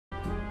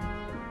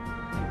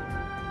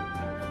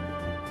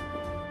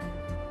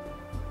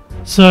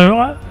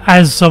So,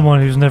 as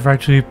someone who's never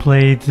actually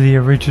played the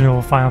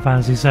original Final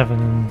Fantasy VII,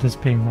 and this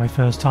being my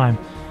first time,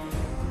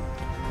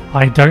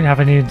 I don't have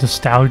any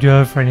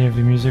nostalgia for any of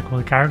the music or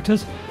the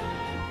characters,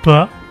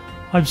 but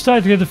I'm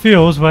starting to get the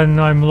feels when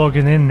I'm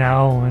logging in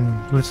now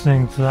and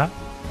listening to that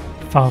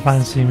Final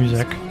Fantasy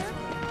music.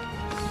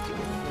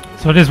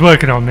 So it is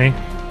working on me.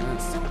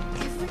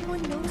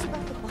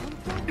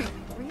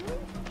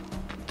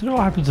 Don't know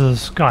what happened to the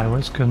sky when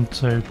it's gone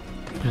so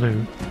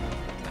blue.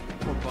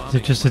 Is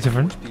it just a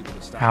different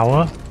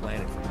hour?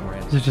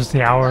 Is it just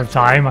the hour of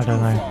time? I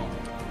don't know.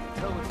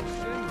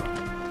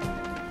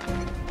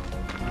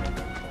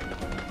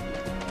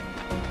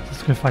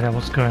 Let's go find out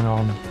what's going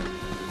on.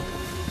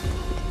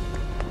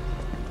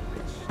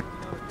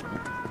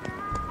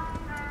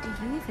 Do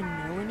you even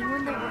know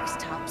anyone that works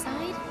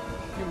topside?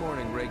 Your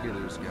morning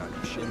regulars got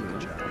Shinra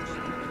jobs.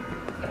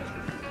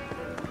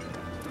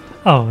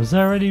 Oh, is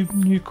there any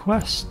new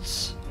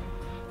quests?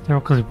 They're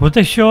all clear. Would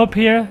they show up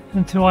here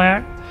until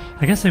I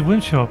guess they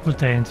wouldn't show up, would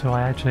they, until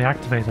I actually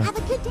activate them?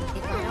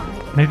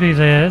 Maybe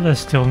there's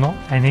still not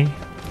any.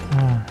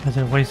 Is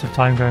it a waste of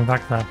time going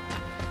back there?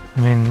 I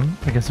mean,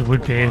 I guess it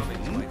would be if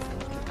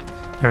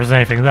there was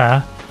anything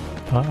there,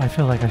 but I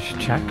feel like I should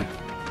check.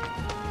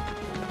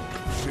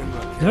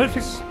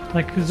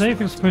 Is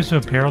anything supposed to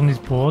appear on these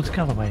boards? Get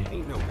out of the way.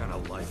 Ain't no kind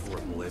of life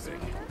worth living.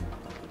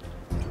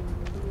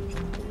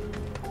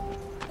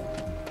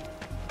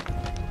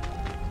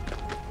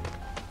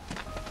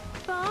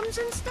 Bombs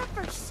and stuff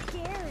are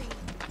scary.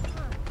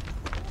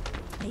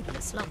 Maybe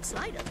a slump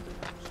slider.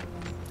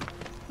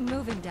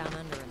 Moving down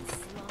under and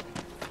slump.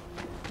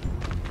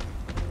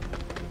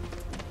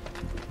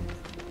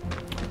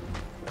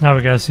 Now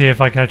we're gonna see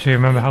if I can actually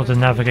remember how to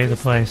navigate the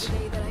place.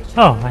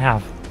 Oh, I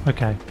have.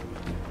 Okay.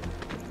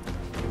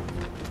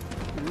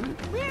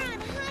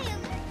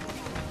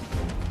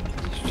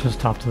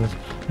 Just after this.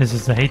 This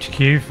is the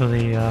HQ for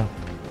the,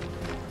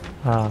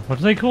 what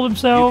do they call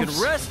themselves? You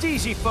can rest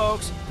easy,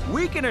 folks.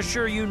 We can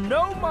assure you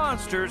no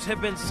monsters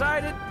have been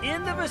sighted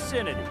in the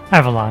vicinity.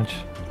 Avalanche.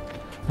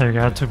 There we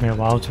go, that took me a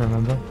while to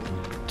remember.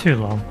 Too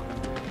long.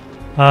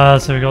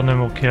 So we got no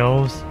more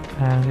kills,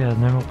 and yeah,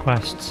 no more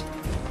quests.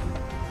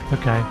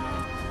 Okay.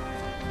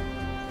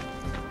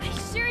 I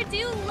sure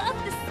do love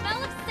the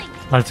smell of safety.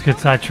 Let's get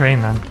to that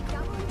train then.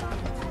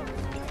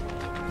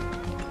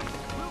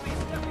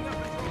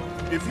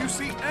 If you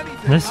see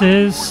anything This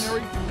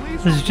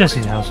is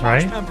Jesse's house,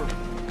 right? Member.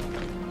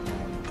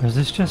 Is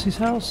this Jesse's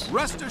house?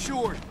 Rest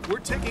assured, we're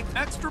taking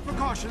extra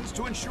precautions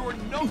to ensure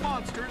no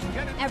monsters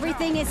get into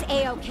Everything town. is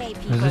A-OK,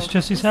 people. Is this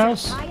Jesse's We sit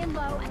house? high and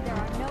low, and there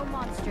are no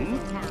monsters in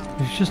town.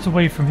 It's just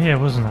away from here,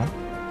 wasn't it?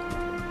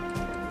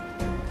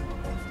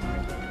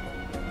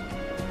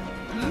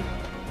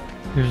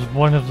 There's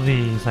one of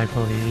these, I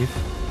believe.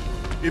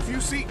 If you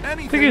see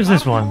anything I think it was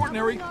this out of the one.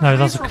 ordinary, No,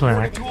 that's please a report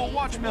clinic. it to a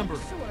watch member.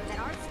 Make sure that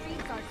our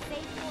streets are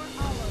safe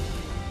for all of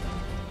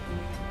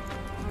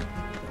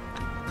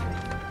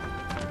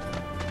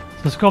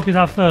you. Let's copy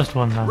that first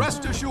one then.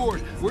 Rest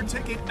assured, we're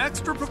taking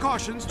extra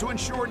precautions to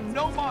ensure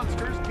no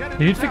monsters get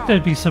into You'd think town.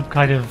 there'd be some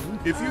kind of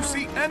If you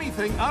see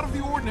anything out of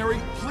the ordinary,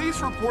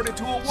 please report it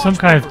to a watch some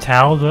kind member. of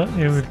tell that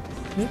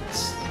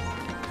it's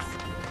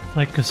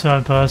like a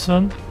certain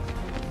person.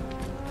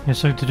 It's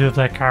something to do with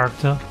their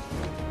character.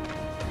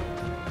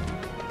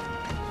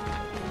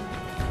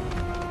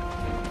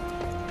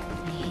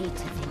 I hate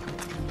to think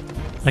what's coming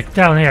next. Like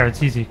down here,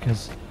 it's easy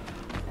because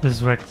this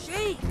is where This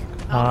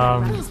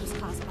was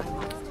caused by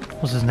monsters.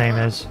 what's his name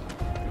is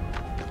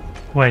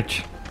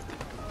Wedge,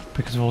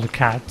 because of all the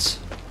cats.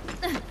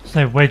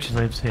 So Wedge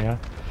lives here,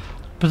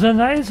 but then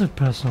that is a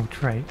personal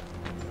trait.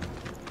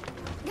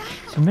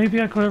 So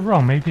maybe I got it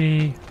wrong.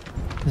 Maybe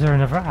is there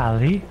another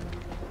alley?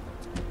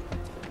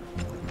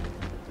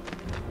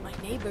 My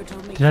neighbor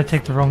told me. Did I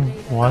take the wrong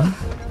one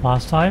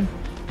last time?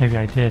 Maybe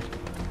I did.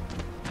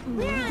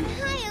 We're on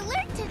high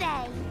alert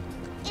today.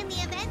 In the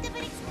event of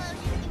an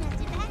explosion,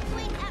 you must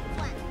evacuate at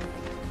once.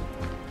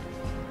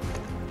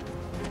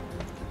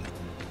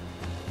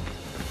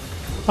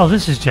 Oh,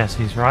 this is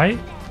Jesse's, right? In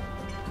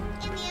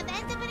the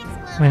event of an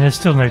explosion, I mean, there's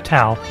still no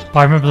towel, but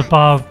I remember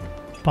the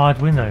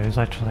barred windows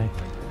actually.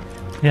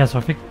 Yeah, so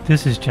I think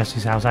this is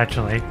Jesse's house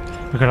actually.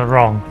 I got it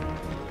wrong.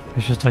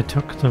 It's just I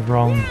took the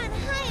wrong we're on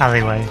high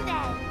alleyway. alert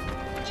today.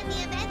 In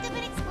the event of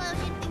an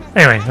explosion, you must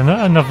Anyway,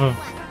 evacuate enough at of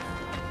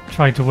once.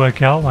 trying to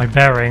work out my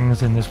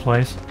bearings in this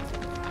place.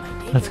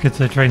 Let's get to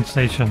the train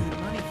station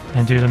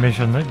and do the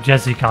mission that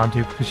Jessie can't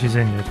do because she's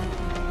injured.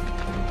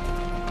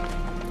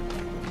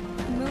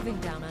 Moving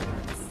down under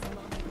and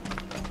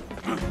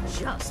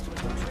slump. Just with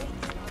the train.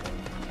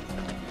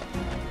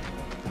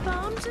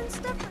 Bombs and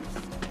stuff are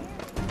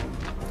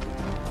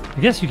I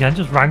guess you can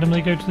just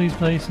randomly go to these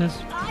places.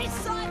 I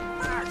saw it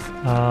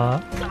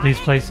first. These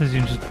places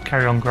you can just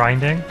carry on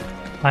grinding,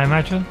 I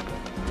imagine.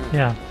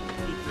 Yeah,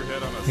 Keep your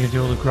head on a you can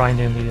do all the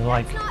grinding that you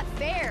like. It's not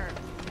fair.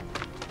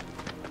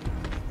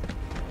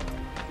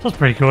 That's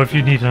pretty cool if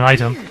you need an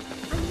item.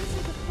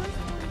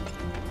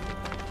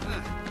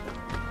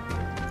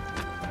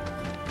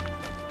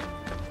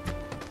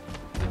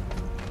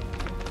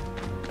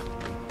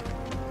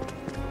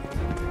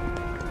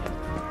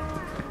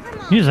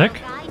 Music?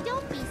 Guy,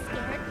 don't be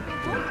scared.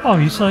 Oh,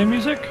 you selling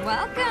music?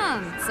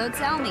 Welcome! So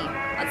tell me,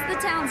 what's the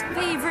town's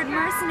favorite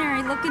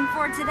mercenary looking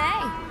for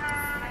today?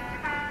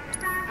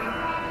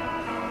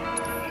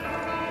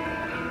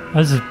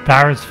 This is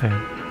Barrett's thing.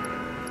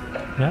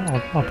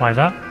 Yeah, I'll buy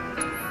that.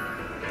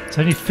 It's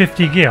only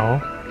 50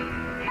 gil.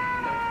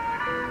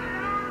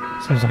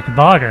 Seems like a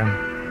bargain.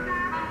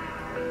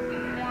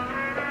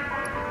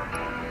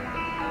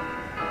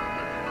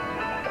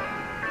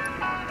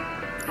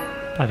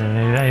 I don't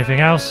need anything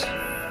else. Do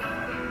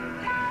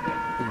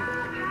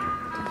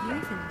you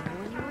even know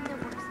anyone that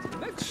works together?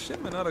 That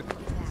shipment ought to...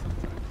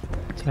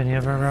 Is there any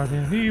other around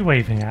here? Who are you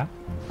waving at?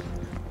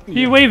 Who are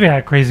you waving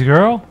at, crazy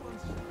girl?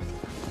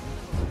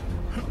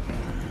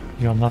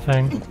 You got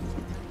nothing?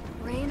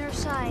 Rain or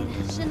shine,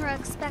 Shinra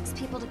expects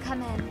people to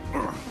come in.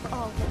 Of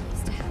all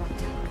days to have a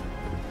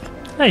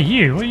talk. Hey,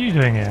 you! What are you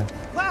doing here?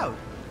 Cloud,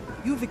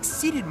 you've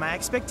exceeded my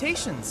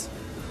expectations.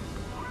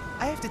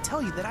 I have to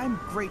tell you that I'm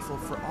grateful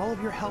for all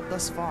of your help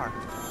thus far.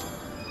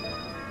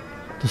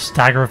 The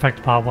Stagger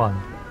Effect Part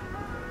 1.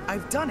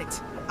 I've done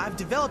it. I've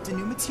developed a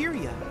new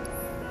materia.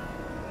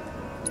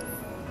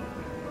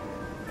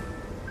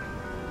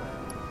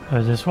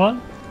 Oh, this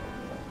one?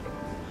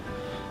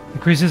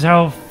 Increases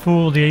how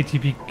full the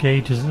ATP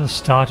gauge is at the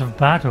start of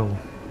battle.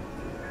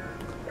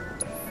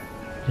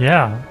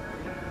 Yeah.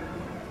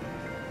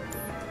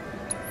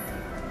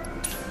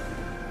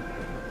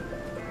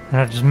 And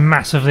that just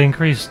massively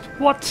increased.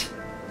 What?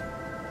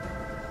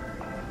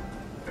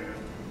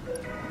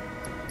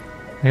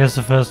 I guess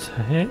the first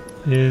hit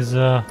is,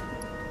 I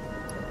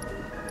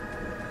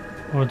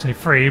wouldn't say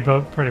free,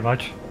 but pretty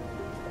much.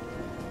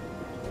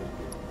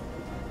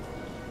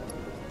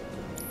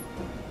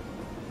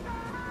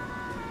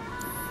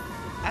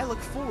 I look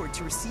forward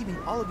to receiving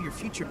all of your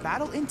future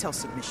battle intel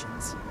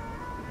submissions.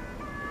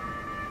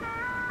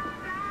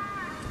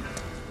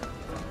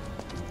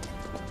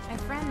 My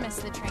friend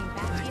missed the train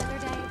back the other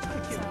day.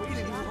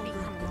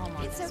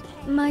 It's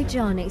okay. My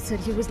Johnny said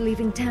he was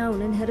leaving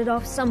town and headed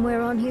off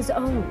somewhere on his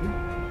own.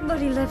 But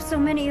he left so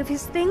many of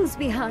his things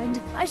behind.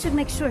 I should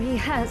make sure he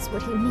has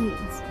what he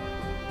needs.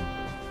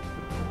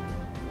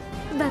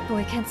 That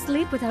boy can't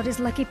sleep without his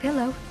lucky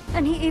pillow.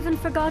 And he even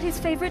forgot his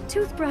favorite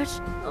toothbrush.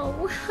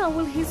 Oh, how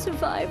will he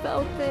survive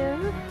out there?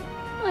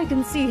 I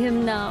can see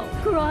him now,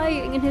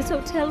 crying in his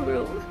hotel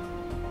room.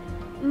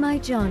 My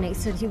Johnny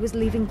said he was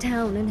leaving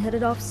town and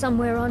headed off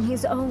somewhere on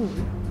his own.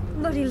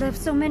 But he left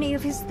so many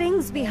of his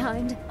things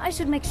behind. I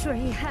should make sure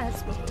he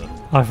has what he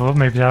needs. I thought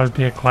maybe that would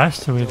be a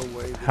quest that would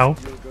help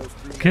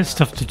get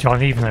stuff to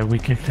Johnny, even though we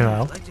kicked him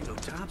out. I'd like to go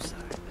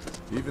topside.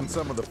 Even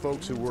some of the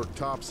folks who work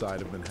topside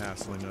have been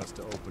hassling us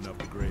to open up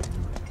the grave.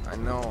 I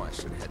know I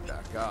should head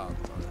back up,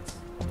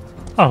 but...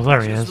 Oh,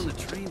 there he Just is. when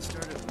the train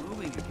started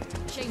moving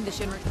again. Shame the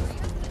Shinra.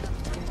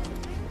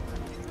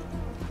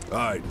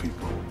 Alright,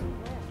 people.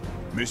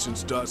 Mission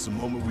starts the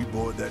moment we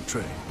board that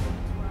train.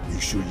 You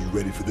sure you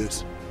ready for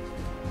this?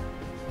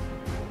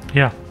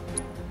 Yeah.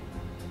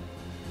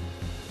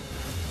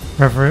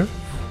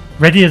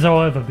 Ready as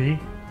I'll ever be.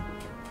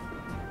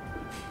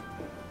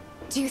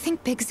 Do you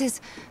think Biggs is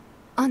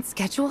on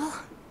schedule?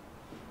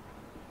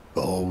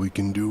 All we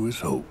can do is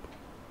hope.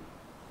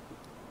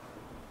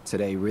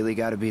 Today really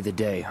gotta be the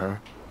day, huh?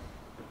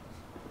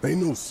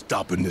 Ain't no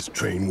stopping this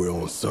train we're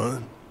on,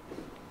 son.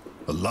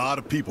 A lot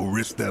of people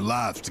risk their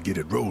lives to get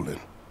it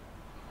rolling.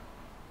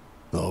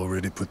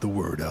 Already put the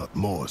word out,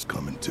 more's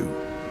coming too.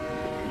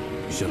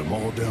 Shut them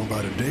all down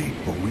by today,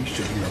 or we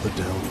shut another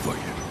down for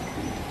you.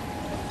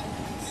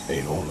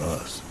 Ain't on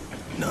us,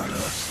 not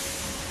us.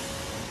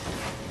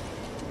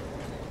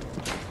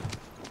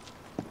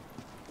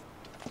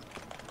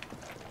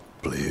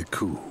 Play it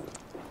cool.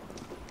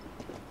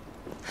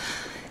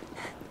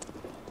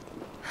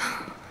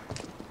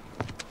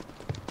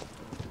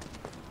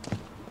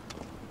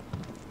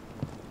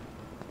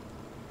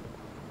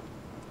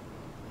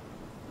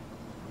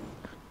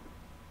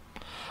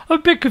 I'm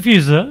a bit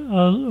confused that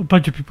a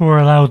bunch of people were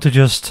allowed to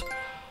just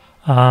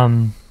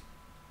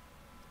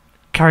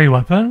carry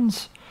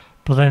weapons,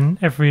 but then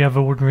every other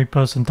ordinary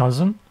person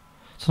doesn't.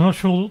 So I'm not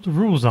sure what the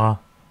rules are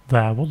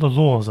there, what the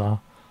laws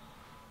are.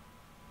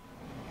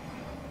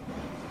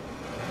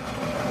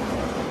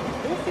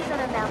 This is an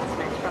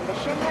announcement from the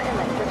Shinra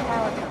Electric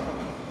Power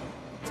Company.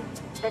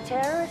 The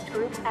terrorist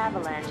group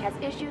Avalanche has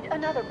issued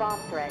another bomb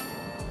threat.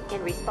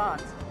 In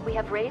response, we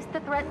have raised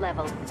the threat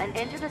level and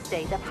entered a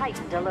state of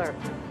heightened alert.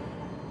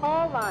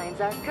 All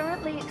lines are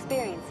currently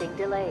experiencing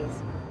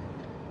delays.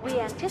 We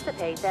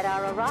anticipate that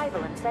our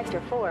arrival in Sector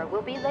 4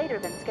 will be later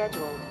than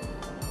scheduled.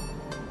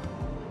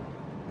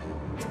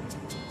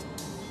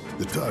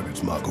 The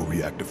target's Mako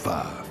Reactor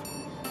 5.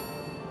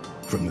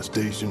 From the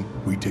station,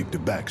 we take the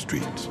back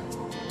streets.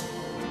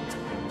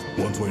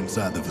 Once we're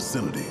inside the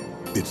facility,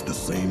 it's the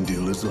same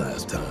deal as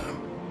last time.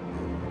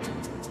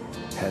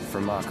 Head for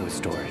Mako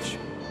storage.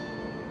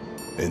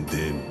 And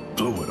then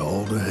blow it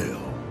all to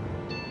hell.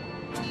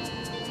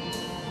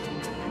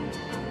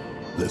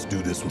 Let's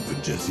do this one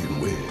for Jesse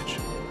and Wedge.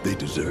 They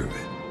deserve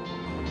it.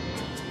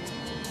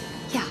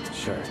 Yeah.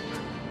 Sure.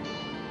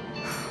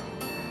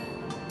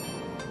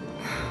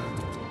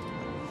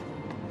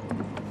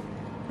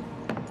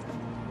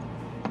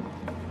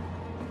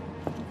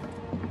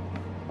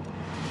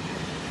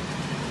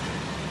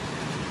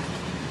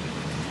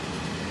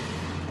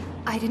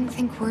 I didn't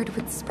think word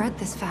would spread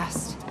this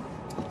fast.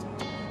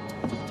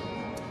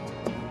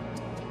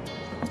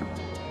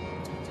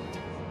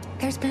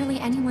 There's barely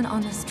anyone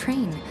on this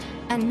train,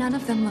 and none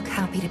of them look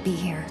happy to be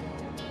here.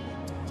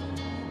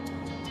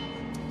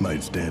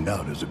 Might stand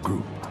out as a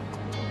group.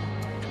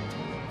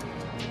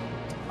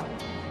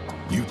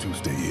 You two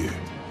stay here.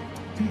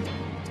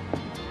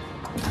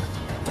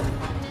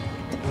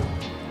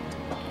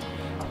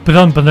 But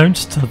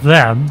unbeknownst to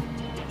them,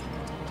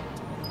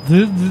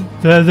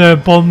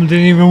 the bomb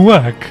didn't even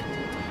work.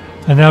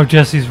 And now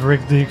Jessie's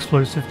rigged the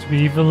explosive to be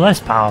even less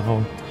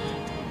powerful.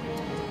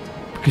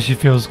 Because she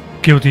feels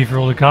guilty for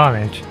all the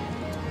carnage.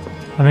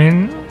 I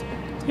mean,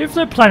 if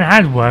their plan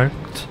had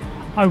worked,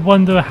 I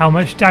wonder how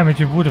much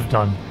damage it would have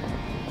done.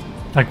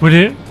 Like, would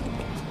it...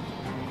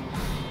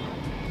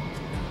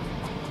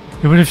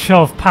 It would have shut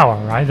off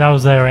power, right? That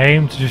was their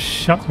aim, to just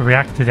shut the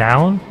reactor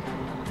down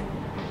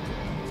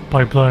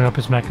by blowing up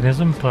its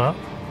mechanism, but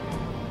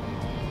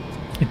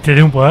it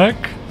didn't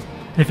work.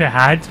 If it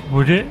had,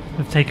 would it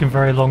have taken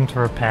very long to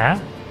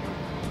repair?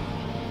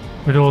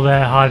 With all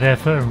their hard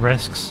effort and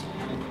risks,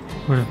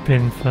 would have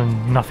been for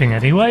nothing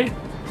anyway?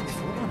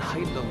 If we're on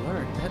heightened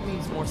alert, that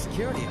means more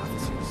security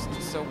officers,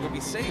 so we'll be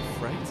safe,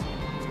 right?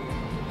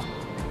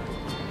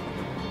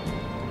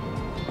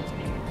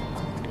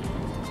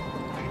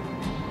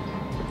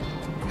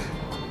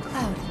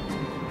 Cloud.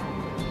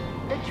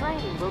 The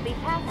train will be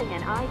passing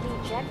an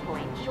ID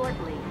checkpoint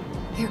shortly.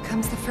 Here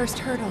comes the first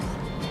hurdle.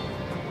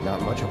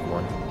 Not much of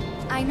one.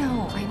 I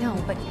know,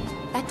 but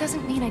that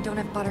doesn't mean I don't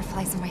have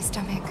butterflies in my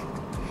stomach.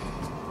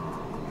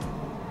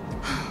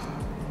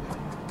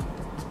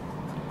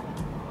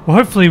 Well,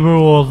 hopefully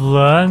we'll all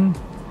learn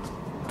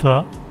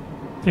that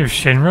it was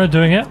Shinra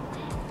doing it.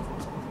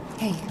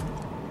 Hey,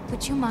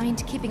 would you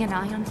mind keeping an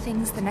eye on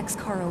things the next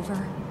car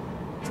over?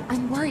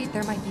 I'm worried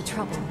there might be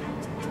trouble.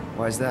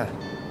 Why's that?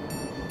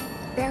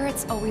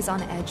 Barrett's always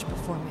on edge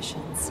before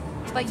missions,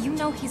 but you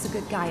know he's a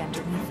good guy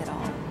underneath it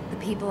all. The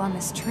people on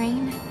this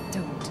train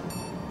don't.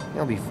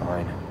 He'll be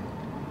fine.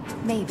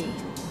 Maybe,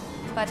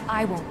 but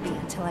I won't be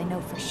until I know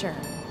for sure.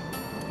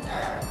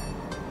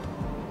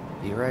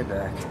 Be right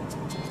back.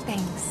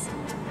 Thanks.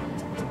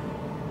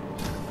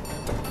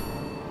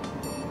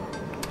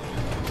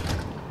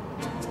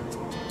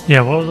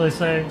 Yeah, what was I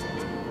saying?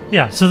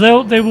 Yeah, so they're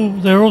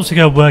also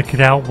going to work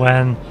it out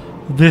when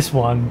this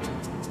one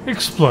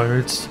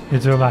explodes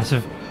into a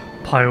massive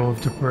pile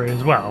of debris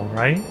as well,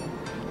 right?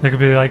 They could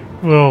be like,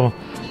 well,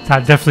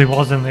 that definitely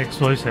wasn't the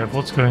explosive.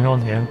 What's going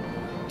on here?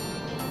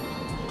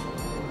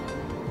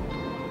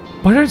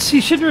 But I don't see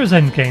Shinra's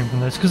endgame from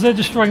this because they're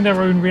destroying their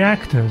own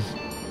reactors.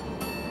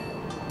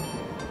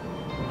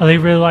 Are they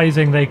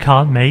realizing they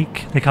can't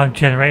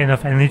generate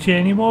enough energy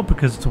anymore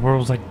because the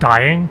world's like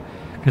dying?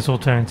 It's all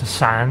turning to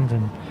sand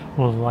and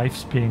all the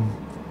life's being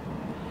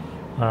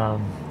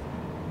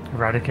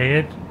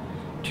eradicated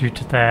due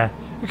to their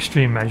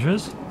extreme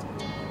measures.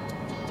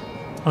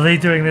 Are they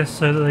doing this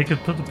so that they could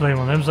put the blame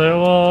on them?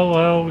 So, oh,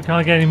 well, we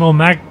can't get any more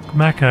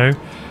mako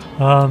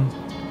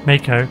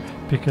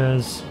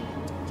because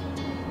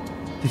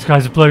these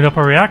guys have blown up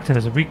our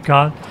reactors and we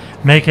can't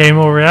make any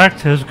more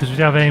reactors because we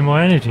don't have any more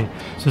energy.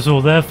 So it's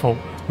all their fault,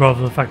 rather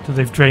than the fact that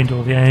they've drained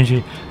all the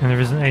energy and there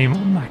isn't any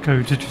more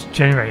mako to just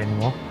generate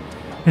anymore.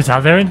 Is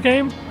that their end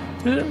game?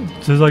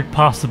 To like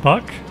pass the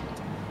buck?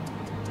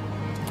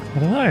 I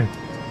don't know.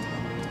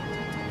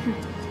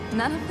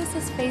 None of this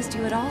has phased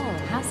you at all,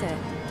 has it?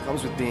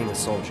 Comes with being a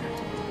soldier.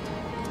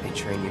 They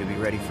train you to be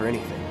ready for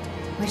anything.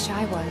 Wish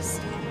I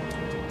was.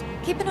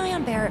 Keep an eye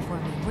on Barrett for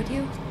me, would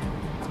you?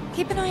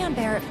 Keep an eye on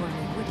Barrett for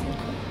me, would you?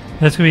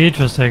 It's going to be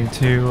interesting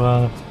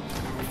to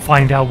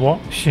find out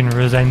what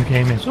Shinra's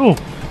endgame is. Oh!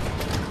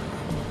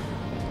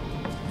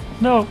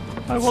 No,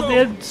 I want the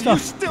end stuff.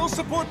 You still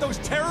support those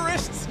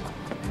terrorists?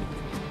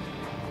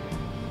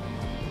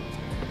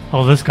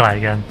 Oh, this guy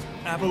again.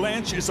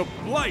 Avalanche is a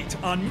blight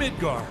on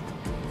Midgar.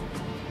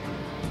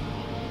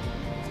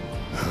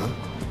 Huh?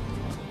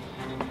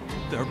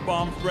 Their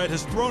bomb threat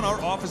has thrown our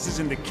offices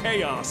into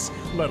chaos,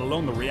 let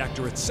alone the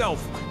reactor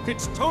itself.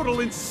 It's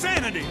total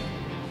insanity!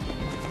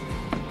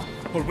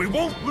 But we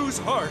won't lose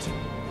heart.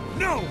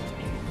 No!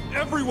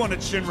 Everyone at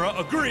Shinra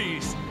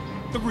agrees.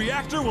 The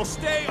reactor will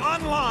stay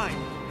online.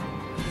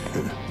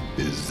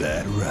 Is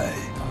that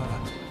right?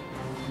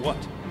 What?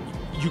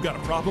 You got a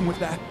problem with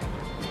that?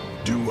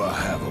 Do I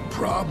have a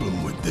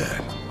problem with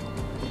that?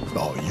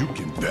 Oh, you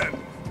can bet.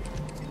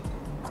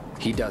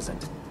 He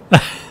doesn't.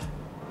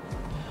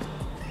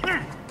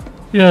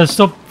 Yeah,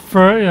 stop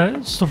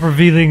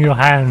revealing your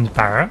hand,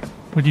 Barrett.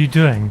 What are you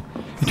doing?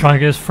 You trying to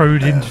get us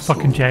thrown into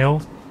fucking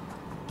jail?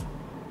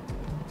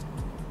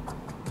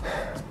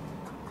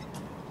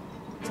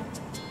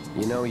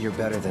 You know you're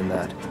better than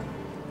that.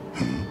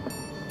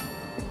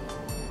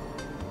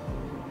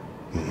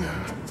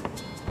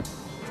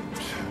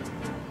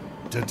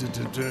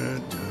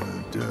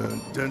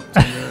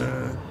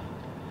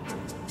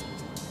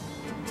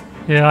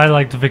 Yeah, I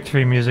like the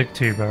victory music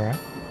too, Barrett.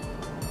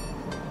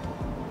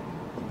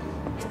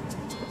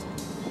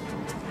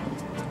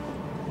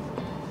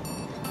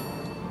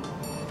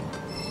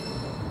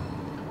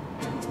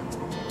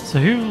 So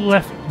who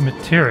left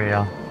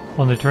materia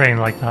on the train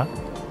like that?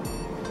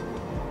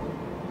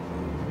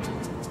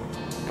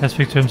 Can I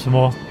speak to him some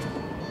more?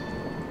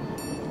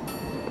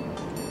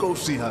 Go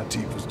see how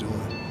Tifa's doing.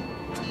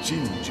 She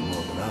needs you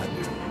more than I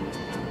do.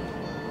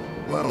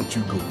 Why don't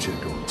you go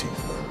check on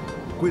Tifa?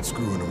 Quit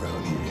screwing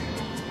around here.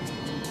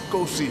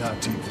 Go see how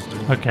Tifa's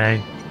doing.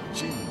 Okay.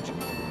 She needs you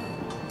more than I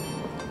do.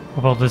 What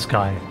about this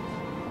guy?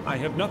 I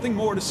have nothing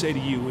more to say to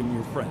you and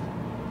your friend.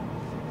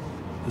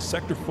 The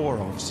Sector 4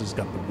 offices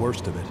got the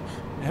worst of it.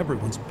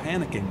 Everyone's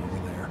panicking over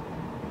there.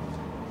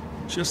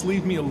 Just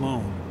leave me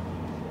alone.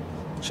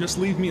 Just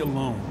leave me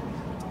alone.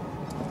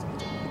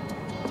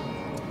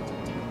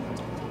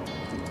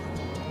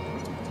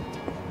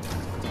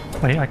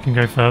 Wait, I can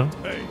go further.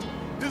 Hey,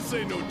 this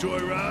ain't no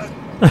joyride.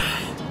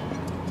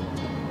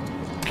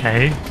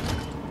 Okay.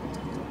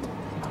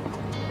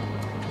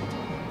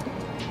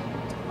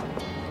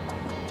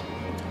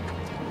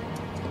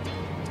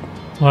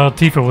 Well,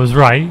 Tifa was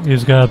right. He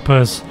was going to put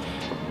us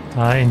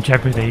in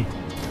jeopardy.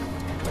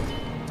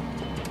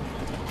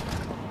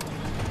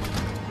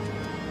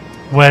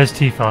 Where's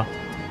Tifa?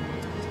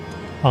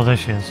 Oh, there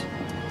she is.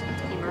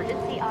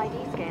 Emergency ID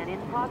scan in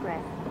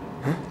progress.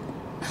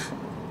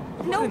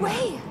 No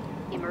way!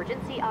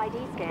 Emergency ID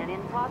scan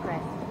in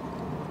progress.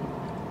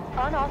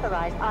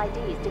 Unauthorized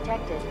IDs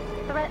detected.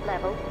 Threat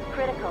level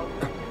critical.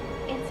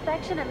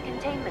 Inspection and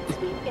containment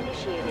sweep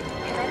initiated.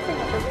 Commencing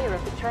at the rear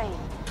of the train.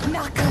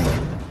 Not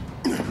good.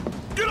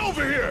 Get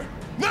over here!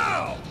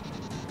 Now!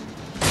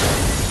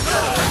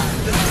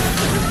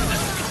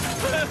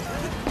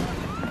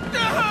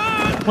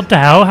 What the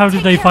hell? How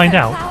did they find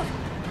out?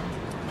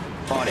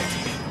 On it.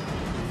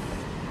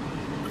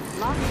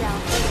 Lockdown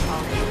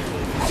protocol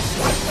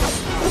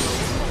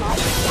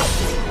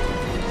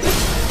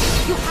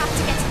You have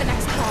to get to the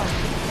next car.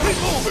 Keep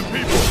moving,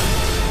 people!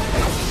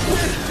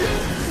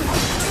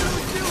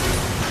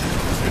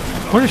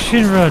 What is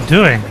Shinra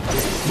doing?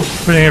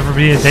 Putting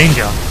everybody in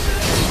danger.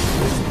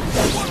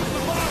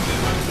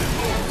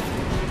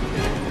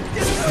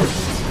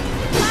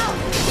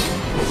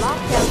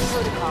 Lockdown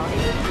protocol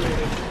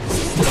initiated.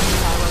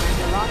 Power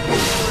under lockdown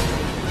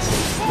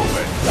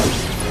shortly.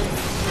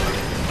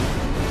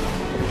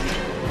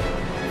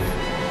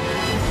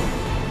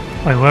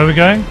 Wait, where are we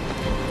going?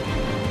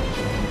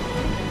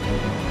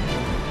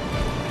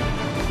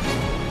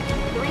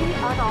 3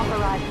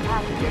 unauthorized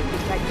passengers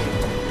detected.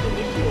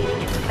 Initiating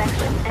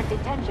inspection and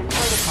detention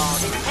protocol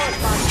in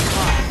corresponding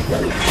car.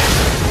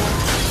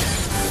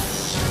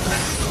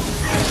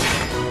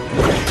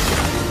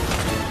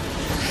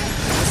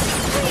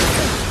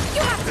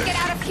 You have to get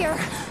out of here!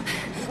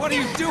 What are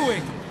you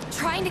doing?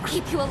 Trying to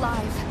keep you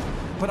alive.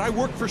 But I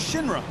work for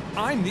Shinra.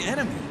 I'm the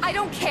enemy. I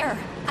don't care.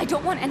 I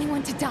don't want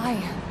anyone to die.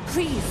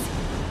 Please.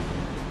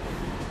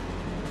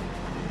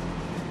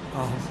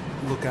 I'll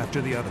look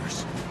after the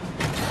others.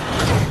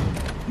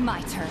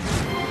 My turn.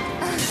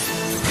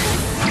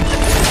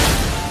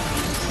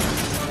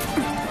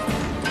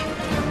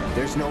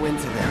 There's no end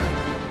to them.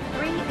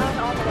 3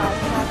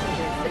 unauthorized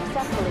passengers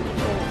successfully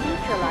contained,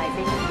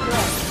 neutralizing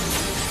threat.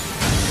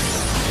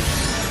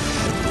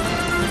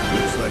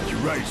 Looks like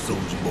you're right,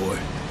 soldier boy.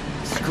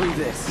 Screw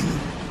this.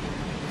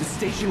 The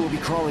station will be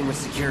crawling with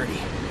security.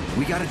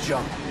 We gotta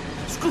jump.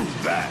 Screw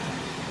that!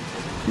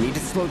 Need to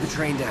slow the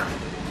train down.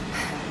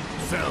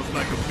 Sounds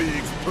like a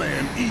big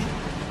plan E.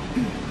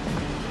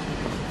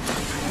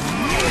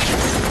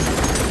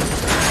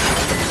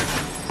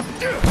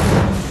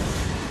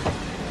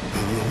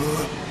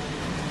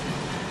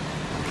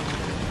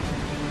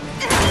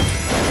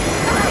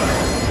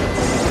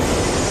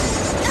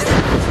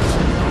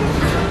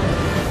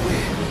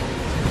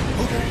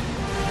 Okay,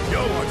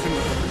 y'all watching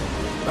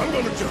now. I'm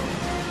gonna jump.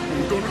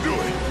 I'm gonna do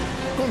it.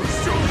 Gonna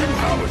show you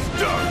how it's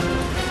done.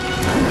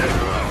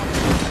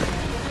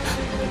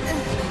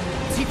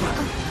 Tifa!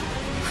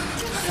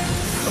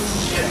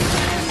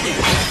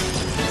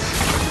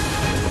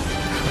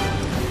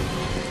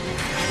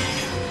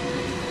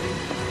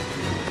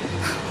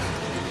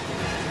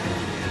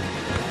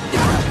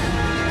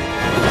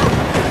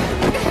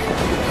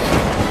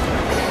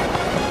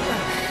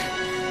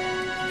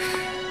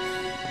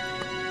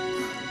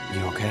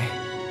 You okay?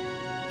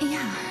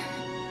 Yeah.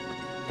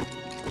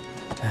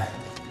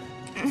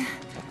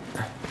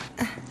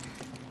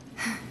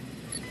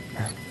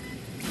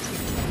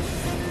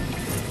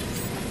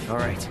 All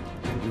right.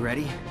 You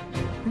ready?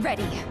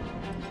 Ready.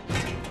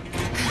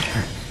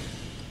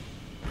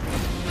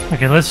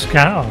 Okay, let's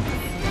scan. Oh.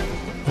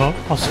 Well,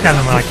 I'll scan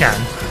them when I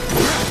can.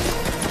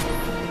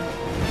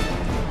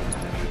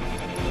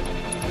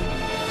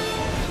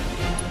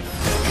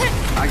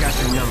 I got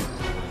your number.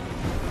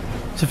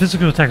 So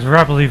physical attacks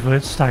rapidly for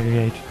its stagger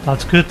gauge.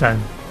 That's good then.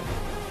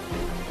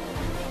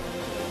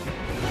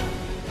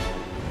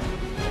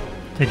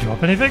 Did you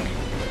drop anything?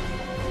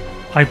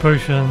 High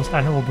potions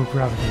and orbital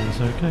gravity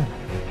is okay.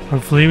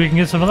 Hopefully we can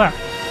get some of that.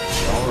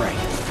 All right.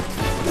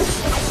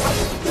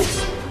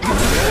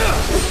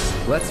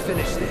 Let's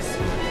finish this.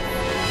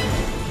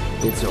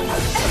 It's over.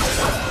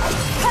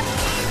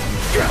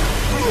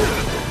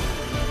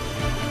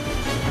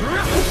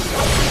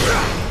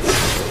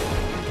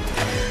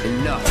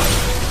 Enough.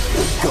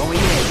 Going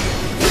in.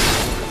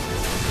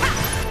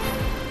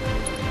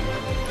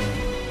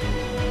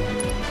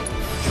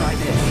 Try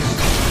this.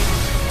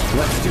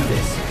 Let's do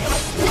this.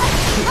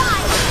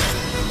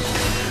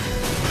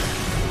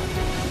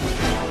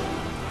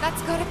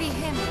 That's gotta be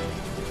him.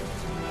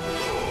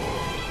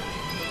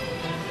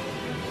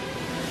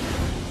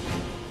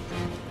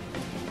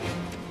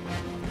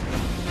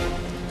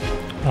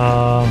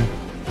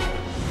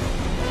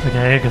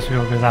 Okay, I guess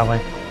we'll go that way.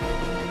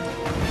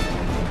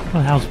 What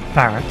the hell's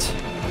Barrett?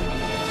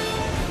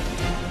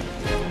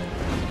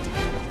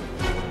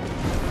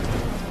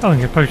 Oh, we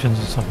can get potions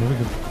and stuff. We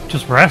could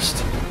just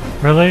rest?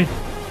 Really?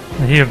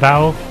 And hear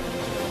battle?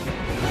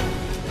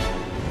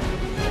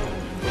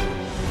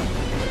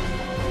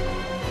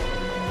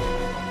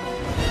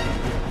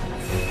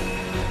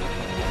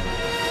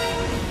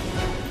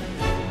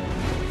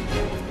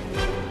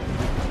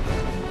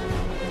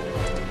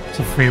 It's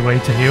a free way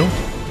to heal.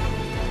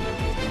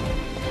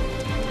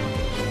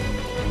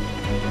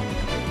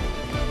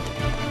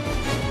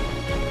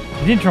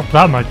 He didn't drop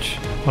that much.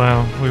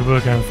 Well, we were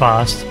going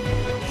fast.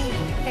 Hey,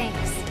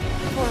 thanks.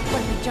 For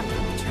when we jumped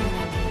on the train.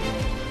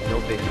 No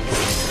biggie.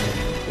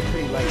 We're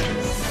pretty light.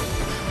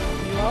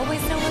 You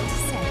always know what to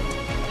say.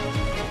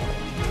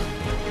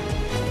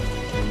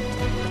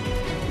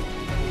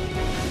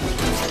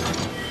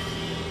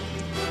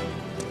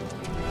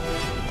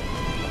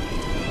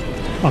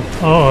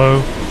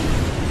 Oh,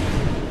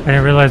 I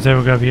didn't realize there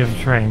were going to be other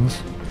trains.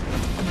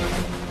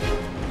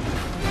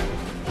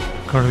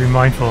 Got to be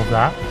mindful of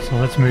that, so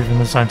let's move in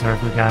the center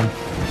if we can.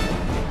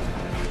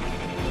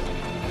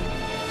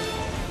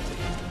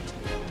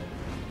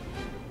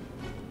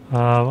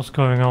 What's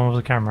going on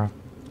with the camera?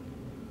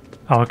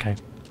 Oh, okay.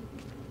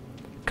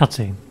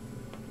 Cutscene.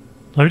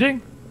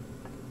 Loading?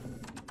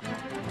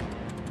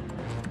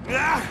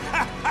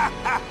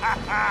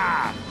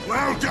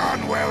 Well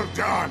done, well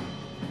done.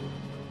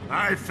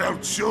 I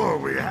felt sure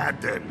we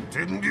had them,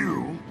 didn't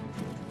you?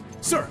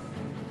 Sir!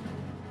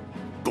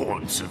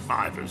 Born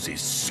survivors,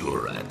 these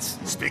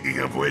surats. Speaking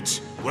of which,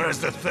 where's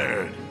the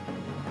third?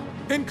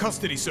 In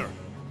custody, sir.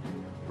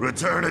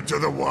 Return it to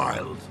the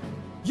wild.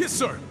 Yes,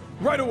 sir.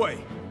 Right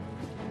away.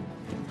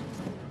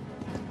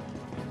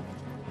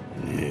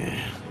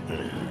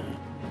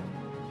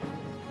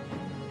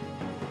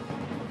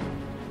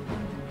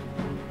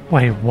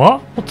 Wait,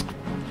 what?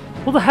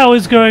 What the hell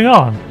is going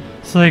on?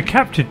 So they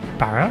captured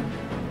Barrett,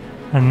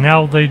 and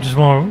now they just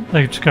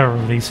gotta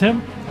release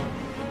him?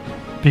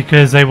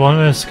 Because they want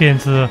us to get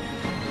into the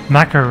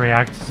mako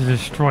reactor to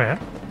destroy it.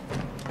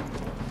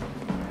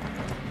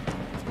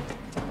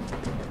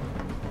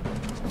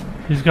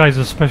 These guys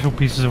are special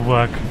pieces of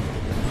work.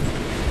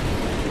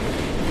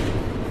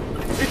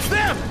 It's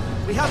them!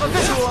 We have a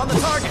visual on the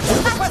target,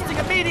 requesting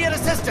immediate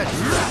assistance!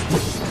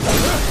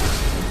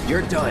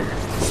 You're done.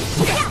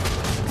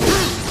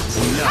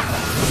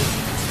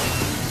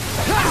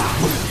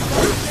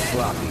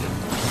 Sloppy.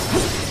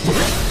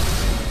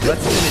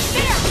 Let's finish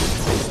this.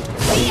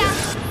 See ya!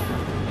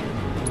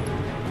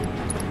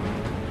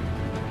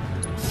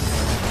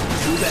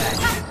 Too bad.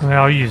 I mean,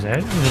 I'll use it.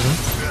 It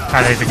doesn't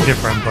add anything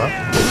different, but...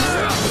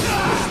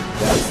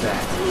 That's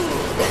that.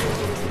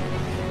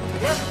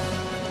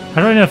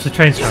 I don't know if the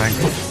train's coming.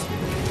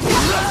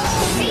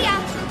 See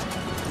ya!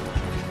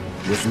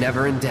 Was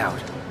never in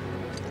doubt.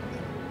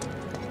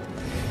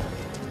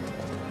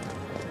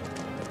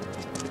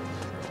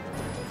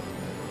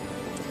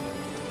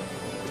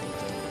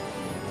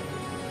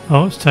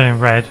 Oh, it's turning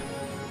red.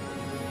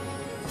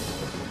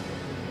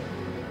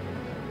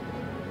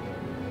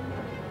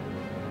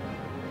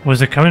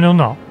 Was it coming or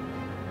not?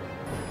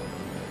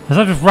 Is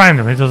that just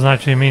random? It doesn't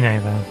actually mean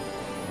anything.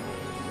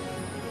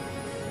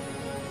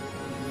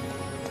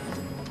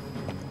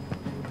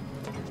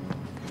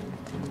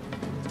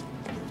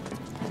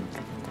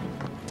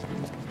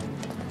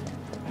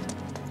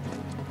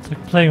 It's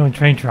like playing on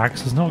train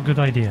tracks is not a good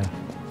idea.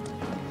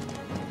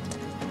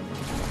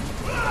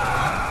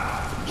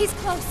 He's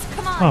close.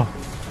 Come on. Oh.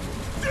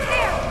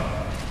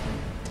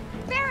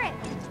 Barrett!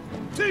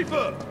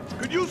 Tifa!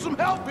 Could use some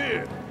help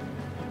here!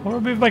 I'll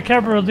move my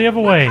camera the other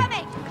way.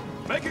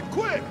 Make it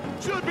quick!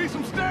 Should be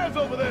some stairs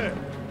over there!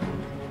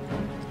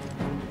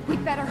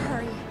 We'd better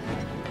hurry.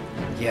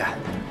 Yeah.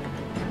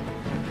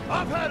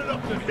 I've had it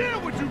up to here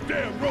with you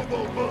damn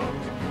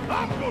robo-bugs!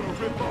 I'm gonna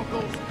rip off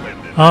those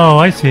spindles! Oh,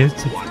 I see.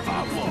 It's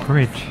a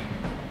bridge.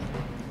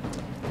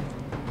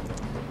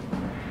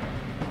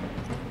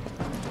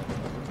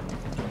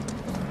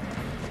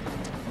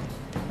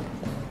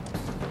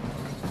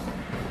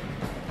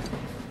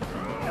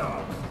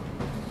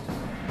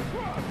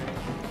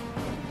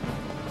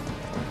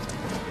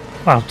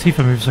 Wow,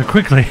 Tifa moves so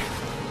quickly.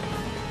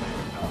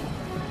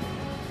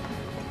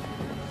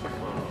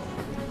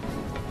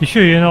 You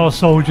sure you're not a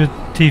soldier,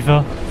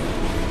 Tifa?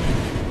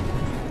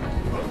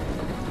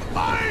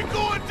 I ain't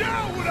going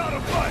down without a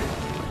fight!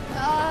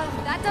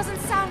 That doesn't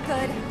sound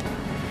good.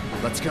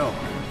 Let's go.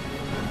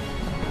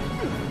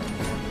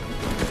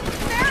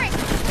 Barrett!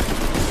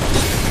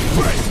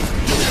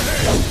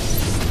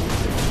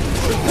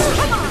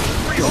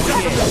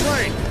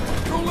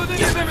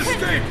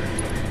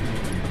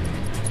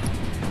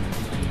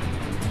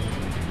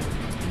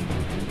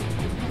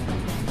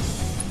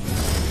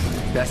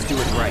 Best do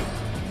it right.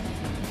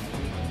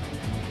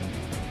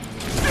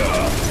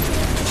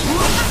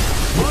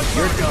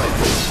 You're done.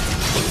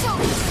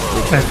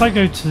 Okay, if I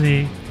go to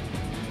the...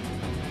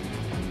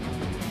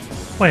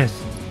 Wait.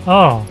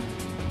 Oh.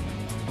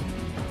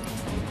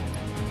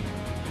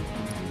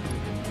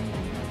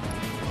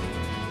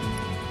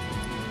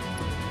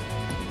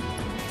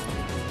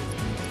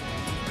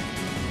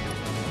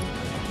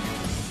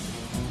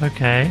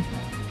 Okay.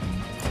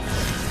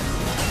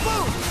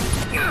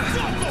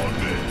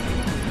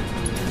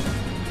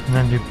 And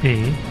then do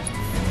B.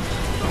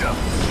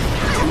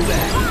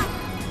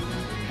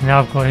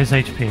 Now I've got his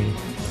HP.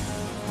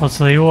 Oh,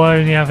 so they all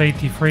only have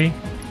 83?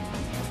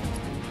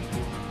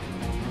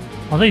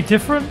 Are they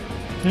different?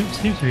 They don't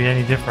seem to be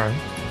any different.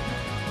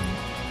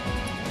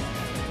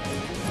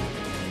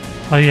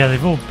 Oh yeah,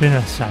 they've all been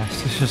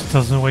assessed. It just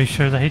doesn't always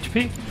show the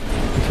HP.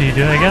 Can you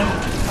do it again?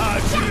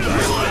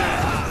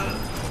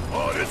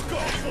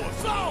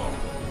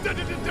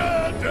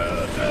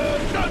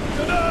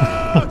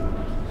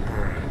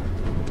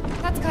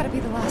 That's gotta be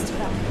the last of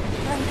them,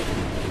 right?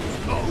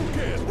 Oh, who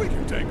cares? We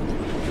can take them.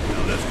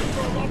 Now let's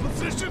confirm our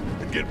position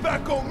and get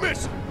back on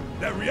mission.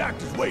 That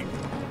reactor's waiting.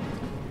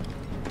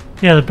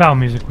 Yeah, the battle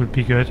music would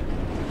be good.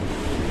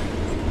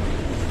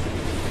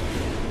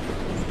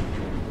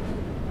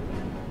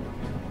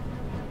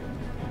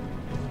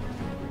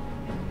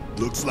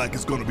 Looks like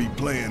it's gonna be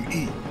Plan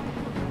E.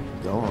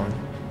 Go on.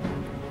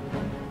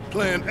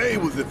 Plan A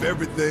was if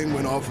everything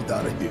went off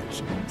without a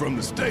hitch. From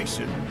the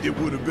station, it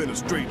would have been a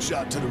straight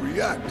shot to the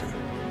reactor.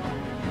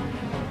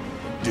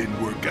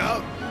 Didn't work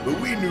out, but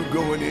we knew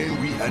going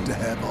in we had to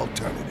have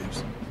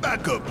alternatives.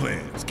 Backup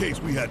plans, in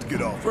case we had to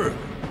get off early.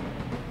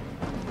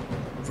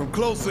 From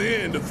closer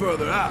in to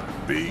further out,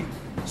 B,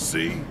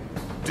 C,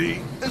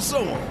 D, and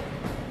so on.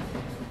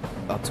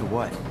 Up to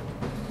what?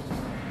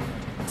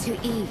 To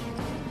E.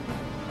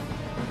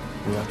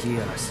 Lucky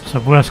us. So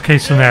worst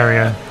case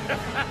scenario.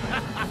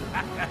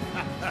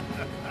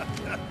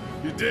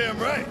 You're damn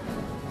right.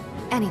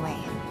 Anyway,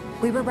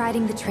 we were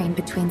riding the train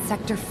between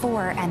Sector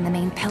 4 and the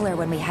main pillar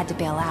when we had to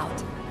bail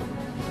out.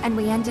 And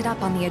we ended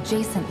up on the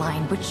adjacent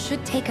line, which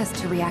should take us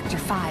to Reactor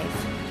 5.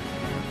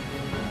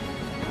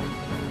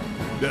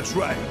 That's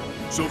right.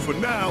 So for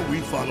now, we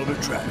follow the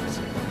tracks.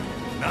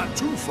 Not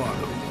too far,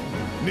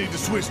 though. Need to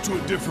switch to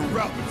a different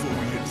route before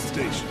we hit the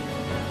station.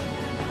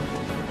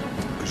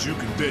 Because you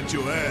can bet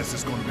your ass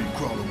it's gonna be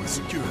crawling with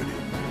security.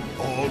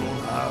 All on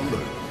high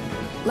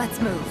alert. Let's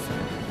move.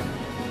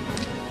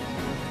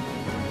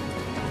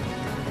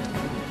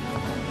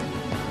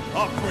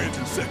 Our friends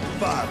in Sector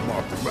 5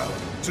 marked the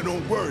route, so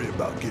don't worry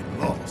about getting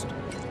lost.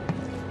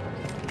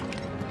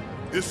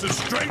 It's a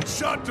straight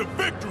shot to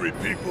victory,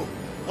 people.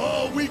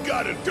 All we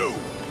gotta do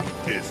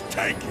is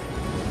take it.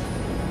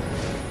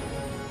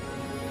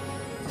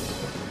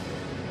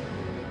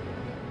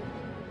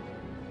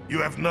 You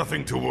have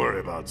nothing to worry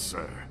about,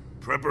 sir.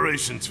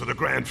 Preparations for the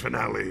grand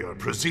finale are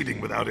proceeding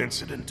without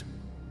incident.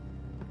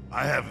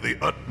 I have the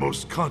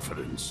utmost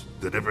confidence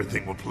that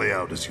everything will play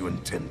out as you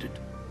intended.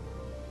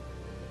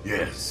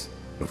 Yes,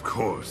 of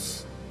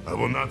course. I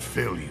will not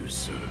fail you,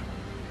 sir.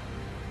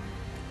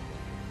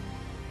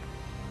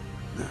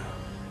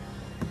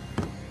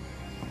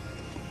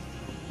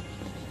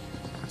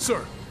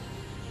 Sir,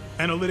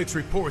 analytics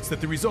reports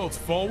that the results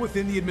fall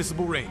within the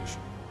admissible range.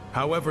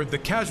 However, the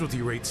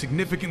casualty rate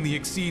significantly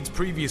exceeds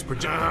previous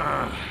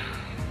projections.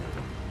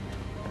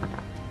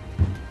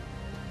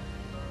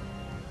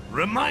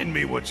 Remind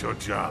me what your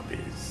job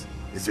is.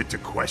 Is it to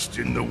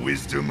question the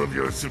wisdom of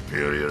your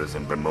superiors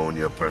and bemoan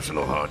your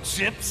personal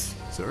hardships?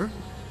 Sir?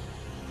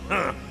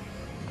 Huh.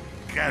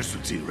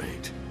 Casualty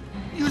rate.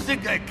 You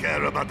think I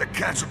care about the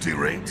casualty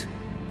rate?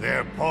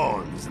 They're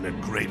pawns in a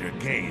greater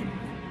game.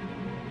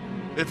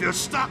 If your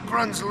stock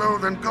runs low,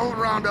 then go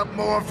round up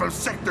more from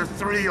Sector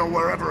 3 or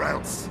wherever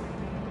else.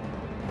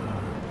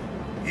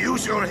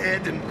 Use your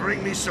head and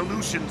bring me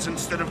solutions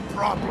instead of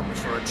problems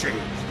for a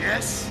change,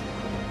 yes?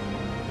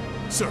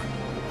 Sir.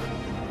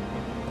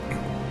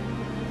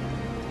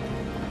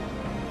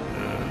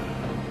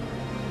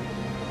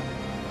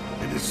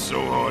 It is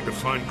so hard to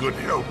find good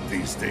help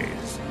these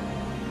days.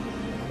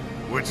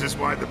 Which is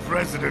why the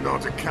President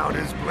ought to count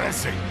his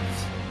blessings.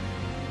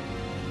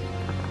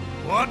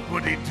 What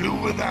would he do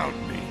without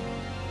me?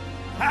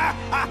 Ha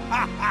ha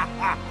ha ha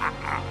ha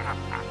ha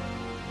ha!